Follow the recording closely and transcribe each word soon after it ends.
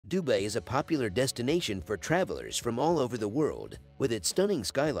Dubai is a popular destination for travelers from all over the world. With its stunning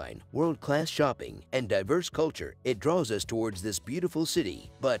skyline, world-class shopping, and diverse culture, it draws us towards this beautiful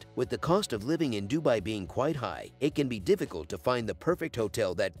city. But with the cost of living in Dubai being quite high, it can be difficult to find the perfect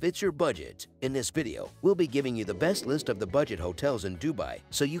hotel that fits your budget. In this video, we'll be giving you the best list of the budget hotels in Dubai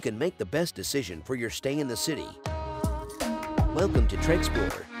so you can make the best decision for your stay in the city. Welcome to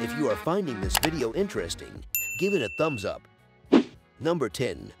Trexplor. If you are finding this video interesting, give it a thumbs up. Number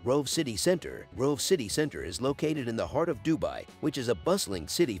 10. Rove City Center. Rove City Center is located in the heart of Dubai, which is a bustling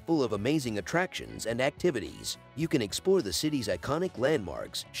city full of amazing attractions and activities. You can explore the city's iconic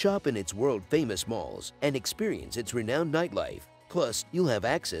landmarks, shop in its world-famous malls, and experience its renowned nightlife. Plus, you'll have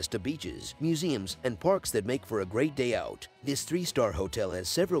access to beaches, museums, and parks that make for a great day out. This 3-star hotel has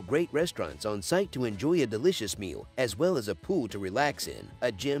several great restaurants on site to enjoy a delicious meal, as well as a pool to relax in,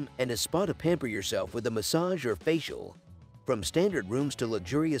 a gym, and a spa to pamper yourself with a massage or facial. From standard rooms to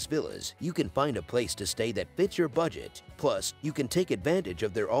luxurious villas, you can find a place to stay that fits your budget. Plus, you can take advantage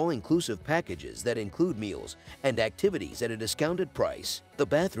of their all-inclusive packages that include meals and activities at a discounted price. The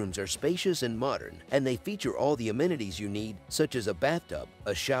bathrooms are spacious and modern, and they feature all the amenities you need, such as a bathtub,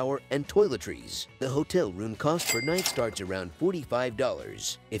 a shower, and toiletries. The hotel room cost per night starts around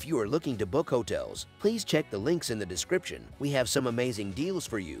 $45. If you are looking to book hotels, please check the links in the description. We have some amazing deals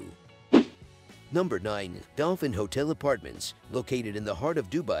for you. Number 9. Dolphin Hotel Apartments. Located in the heart of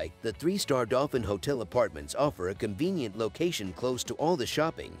Dubai, the 3-star Dolphin Hotel Apartments offer a convenient location close to all the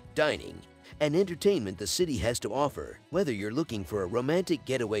shopping, dining, and entertainment the city has to offer. Whether you're looking for a romantic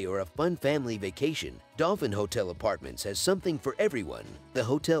getaway or a fun family vacation, Dolphin Hotel Apartments has something for everyone. The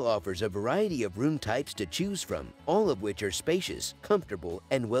hotel offers a variety of room types to choose from, all of which are spacious, comfortable,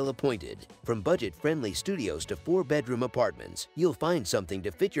 and well-appointed. From budget-friendly studios to 4-bedroom apartments, you'll find something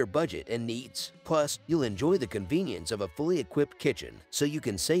to fit your budget and needs. Plus, you'll enjoy the convenience of a fully equipped kitchen, so you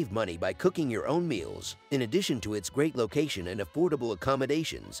can save money by cooking your own meals. In addition to its great location and affordable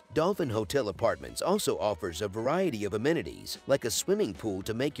accommodations, Dolphin Hotel Apartments also offers a variety of amenities, like a swimming pool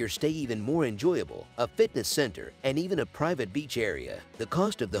to make your stay even more enjoyable, a fitness center, and even a private beach area. The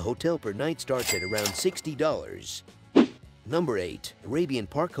cost of the hotel per night starts at around $60. Number 8. Arabian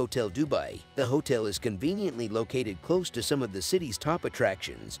Park Hotel Dubai. The hotel is conveniently located close to some of the city's top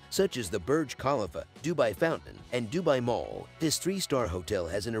attractions, such as the Burj Khalifa, Dubai Fountain, and Dubai Mall. This 3-star hotel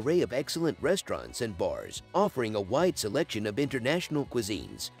has an array of excellent restaurants and bars, offering a wide selection of international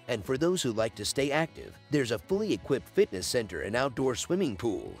cuisines. And for those who like to stay active, there's a fully equipped fitness center and outdoor swimming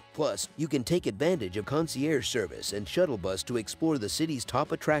pool. Plus, you can take advantage of concierge service and shuttle bus to explore the city's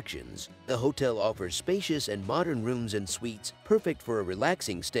top attractions. The hotel offers spacious and modern rooms and suites, perfect for a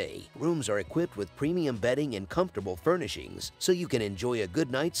relaxing stay. Rooms are equipped with premium bedding and comfortable furnishings, so you can enjoy a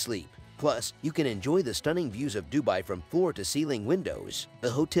good night's sleep. Plus, you can enjoy the stunning views of Dubai from floor-to-ceiling windows.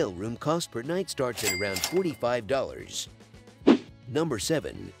 The hotel room cost per night starts at around $45. Number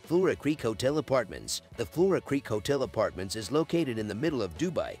 7. Flora Creek Hotel Apartments. The Flora Creek Hotel Apartments is located in the middle of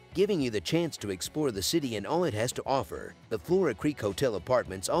Dubai, giving you the chance to explore the city and all it has to offer. The Flora Creek Hotel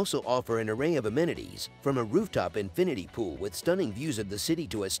Apartments also offer an array of amenities, from a rooftop infinity pool with stunning views of the city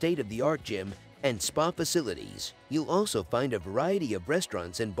to a state-of-the-art gym and spa facilities. You'll also find a variety of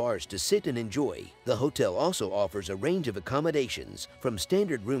restaurants and bars to sit and enjoy. The hotel also offers a range of accommodations, from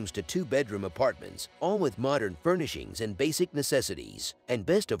standard rooms to 2-bedroom apartments, all with modern furnishings and basic necessities. And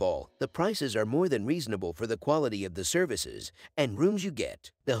best of all, the prices are more than reasonable for the quality of the services and rooms you get.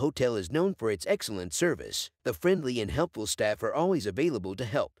 The hotel is known for its excellent service. The friendly and helpful staff are always available to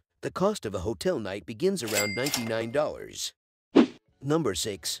help. The cost of a hotel night begins around $99. Number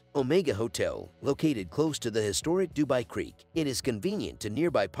 6. Omega Hotel. Located close to the historic Dubai Creek, it is convenient to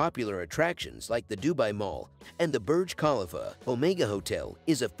nearby popular attractions like the Dubai Mall and the Burj Khalifa. Omega Hotel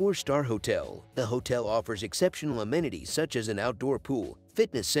is a 4-star hotel. The hotel offers exceptional amenities such as an outdoor pool,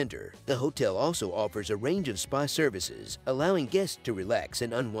 fitness center. The hotel also offers a range of spa services, allowing guests to relax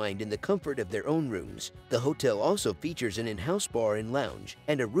and unwind in the comfort of their own rooms. The hotel also features an in-house bar and lounge,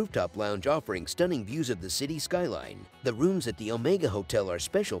 and a rooftop lounge offering stunning views of the city skyline. The rooms at the Omega Hotel are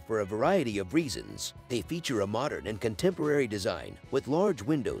special for a variety of reasons. They feature a modern and contemporary design, with large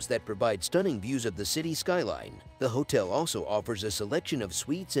windows that provide stunning views of the city skyline. The hotel also offers a selection of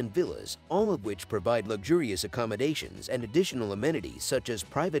suites and villas, all of which provide luxurious accommodations and additional amenities such as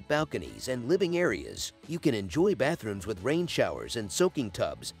private balconies and living areas. You can enjoy bathrooms with rain showers and soaking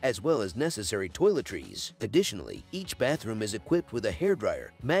tubs, as well as necessary toiletries. Additionally, each bathroom is equipped with a hairdryer,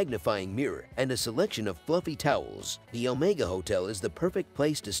 magnifying mirror, and a selection of fluffy towels. The Omega Hotel is the perfect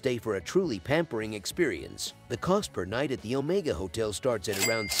place to stay for a truly pampering experience. The cost per night at the Omega Hotel starts at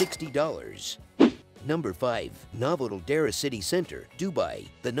around $60. Number 5. Novotel Deira City Center, Dubai.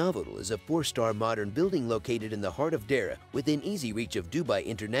 The Novotel is a 4-star modern building located in the heart of Deira, within easy reach of Dubai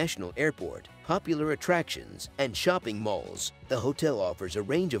International Airport, popular attractions, and shopping malls. The hotel offers a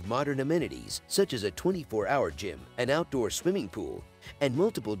range of modern amenities such as a 24-hour gym, an outdoor swimming pool, and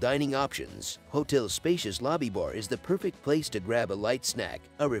multiple dining options. Hotel's spacious lobby bar is the perfect place to grab a light snack,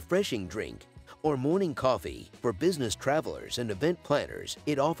 a refreshing drink, or morning coffee. For business travelers and event planners,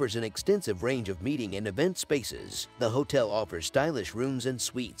 it offers an extensive range of meeting and event spaces. The hotel offers stylish rooms and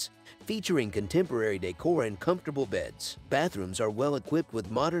suites, featuring contemporary decor and comfortable beds. Bathrooms are well equipped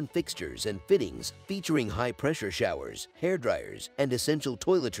with modern fixtures and fittings, featuring high-pressure showers, hair dryers, and essential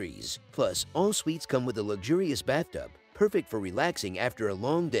toiletries. Plus, all suites come with a luxurious bathtub, perfect for relaxing after a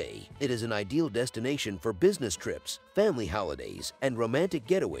long day. It is an ideal destination for business trips, family holidays, and romantic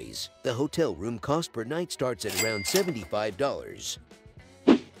getaways. The hotel room cost per night starts at around $75.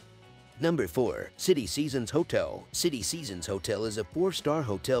 Number 4. City Seasons Hotel. City Seasons Hotel is a 4-star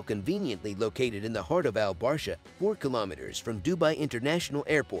hotel conveniently located in the heart of Al Barsha, 4 kilometers from Dubai International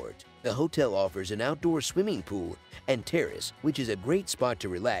Airport. The hotel offers an outdoor swimming pool and terrace, which is a great spot to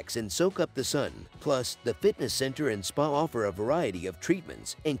relax and soak up the sun. Plus, the fitness center and spa offer a variety of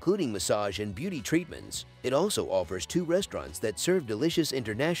treatments, including massage and beauty treatments. It also offers 2 restaurants that serve delicious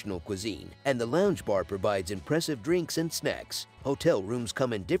international cuisine, and the lounge bar provides impressive drinks and snacks. Hotel rooms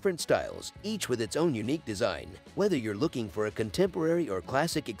come in different styles, each with its own unique design. Whether you're looking for a contemporary or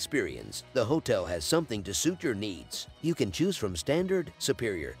classic experience, the hotel has something to suit your needs. You can choose from standard,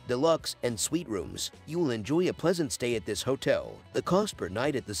 superior, deluxe, and suite rooms. You will enjoy a pleasant stay at this hotel. The cost per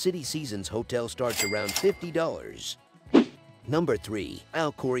night at the City Seasons Hotel starts around $50. Number 3.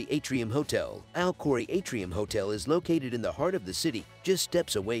 Al Khoory Atrium Hotel. Al Khoory Atrium Hotel is located in the heart of the city, just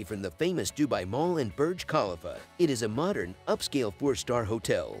steps away from the famous Dubai Mall and Burj Khalifa. It is a modern, upscale 4-star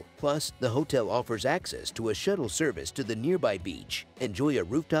hotel. Plus, the hotel offers access to a shuttle service to the nearby beach. Enjoy a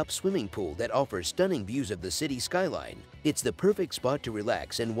rooftop swimming pool that offers stunning views of the city skyline. It's the perfect spot to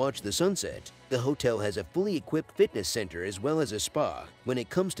relax and watch the sunset. The hotel has a fully equipped fitness center as well as a spa. When it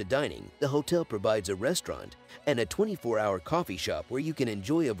comes to dining, the hotel provides a restaurant and a 24-hour coffee shop where you can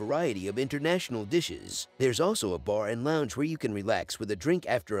enjoy a variety of international dishes. There's also a bar and lounge where you can relax with a drink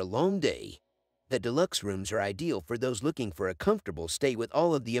after a long day. The deluxe rooms are ideal for those looking for a comfortable stay with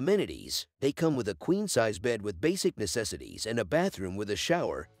all of the amenities. They come with a queen-size bed with basic necessities and a bathroom with a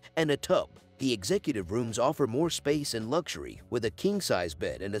shower and a tub. The executive rooms offer more space and luxury with a king-size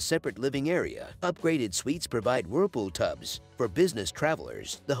bed and a separate living area. Upgraded suites provide whirlpool tubs. For business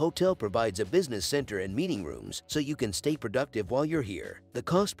travelers, the hotel provides a business center and meeting rooms so you can stay productive while you're here. The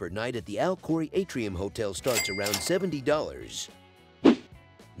cost per night at the Al Khoory Atrium Hotel starts around $70.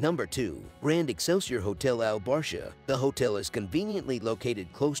 Number 2. Grand Excelsior Hotel Al Barsha. The hotel is conveniently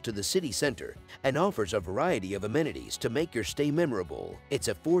located close to the city center and offers a variety of amenities to make your stay memorable. It's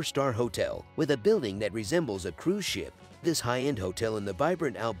a 4-star hotel with a building that resembles a cruise ship. This high-end hotel in the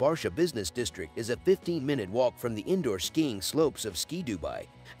vibrant Al Barsha business district is a 15-minute walk from the indoor skiing slopes of Ski Dubai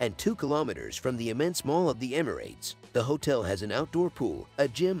and 2 kilometers from the immense Mall of the Emirates. The hotel has an outdoor pool, a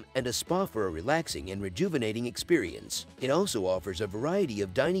gym, and a spa for a relaxing and rejuvenating experience. It also offers a variety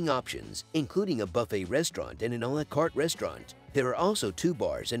of dining options, including a buffet restaurant and an a la carte restaurant. There are also 2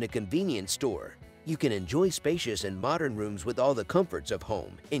 bars and a convenience store. You can enjoy spacious and modern rooms with all the comforts of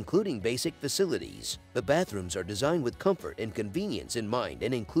home, including basic facilities. The bathrooms are designed with comfort and convenience in mind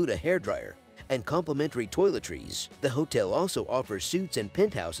and include a hairdryer and complimentary toiletries. The hotel also offers suites and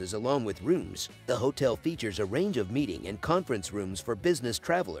penthouses along with rooms. The hotel features a range of meeting and conference rooms for business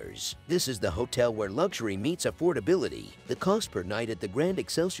travelers. This is the hotel where luxury meets affordability. The cost per night at the Grand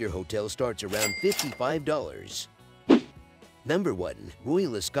Excelsior Hotel starts around $55. Number 1.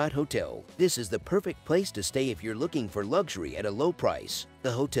 Royal Ascot Hotel. This is the perfect place to stay if you're looking for luxury at a low price.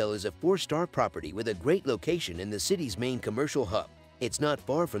 The hotel is a 4-star property with a great location in the city's main commercial hub. It's not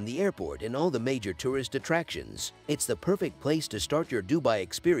far from the airport and all the major tourist attractions. It's the perfect place to start your Dubai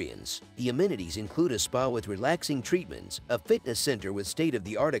experience. The amenities include a spa with relaxing treatments, a fitness center with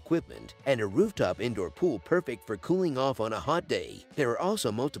state-of-the-art equipment, and a rooftop indoor pool perfect for cooling off on a hot day. There are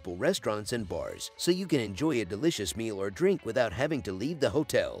also multiple restaurants and bars, so you can enjoy a delicious meal or drink without having to leave the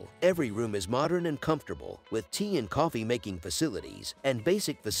hotel. Every room is modern and comfortable, with tea and coffee making facilities, and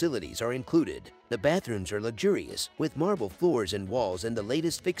basic facilities are included. The bathrooms are luxurious, with marble floors and walls and the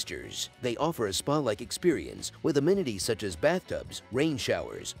latest fixtures. They offer a spa-like experience with amenities such as bathtubs, rain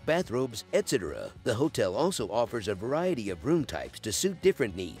showers, bathrobes, etc. The hotel also offers a variety of room types to suit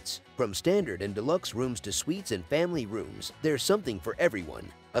different needs. From standard and deluxe rooms to suites and family rooms, there's something for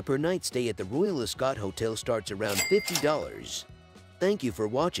everyone. A per-night stay at the Royal Ascot Hotel starts around $50. Thank you for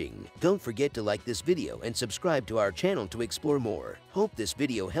watching. Don't forget to like this video and subscribe to our channel to explore more. Hope this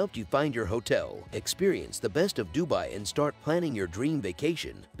video helped you find your hotel, experience the best of Dubai, and start planning your dream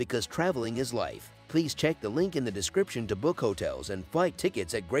vacation, because traveling is life. Please check the link in the description to book hotels and flight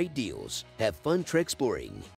tickets at great deals. Have fun Trexploring.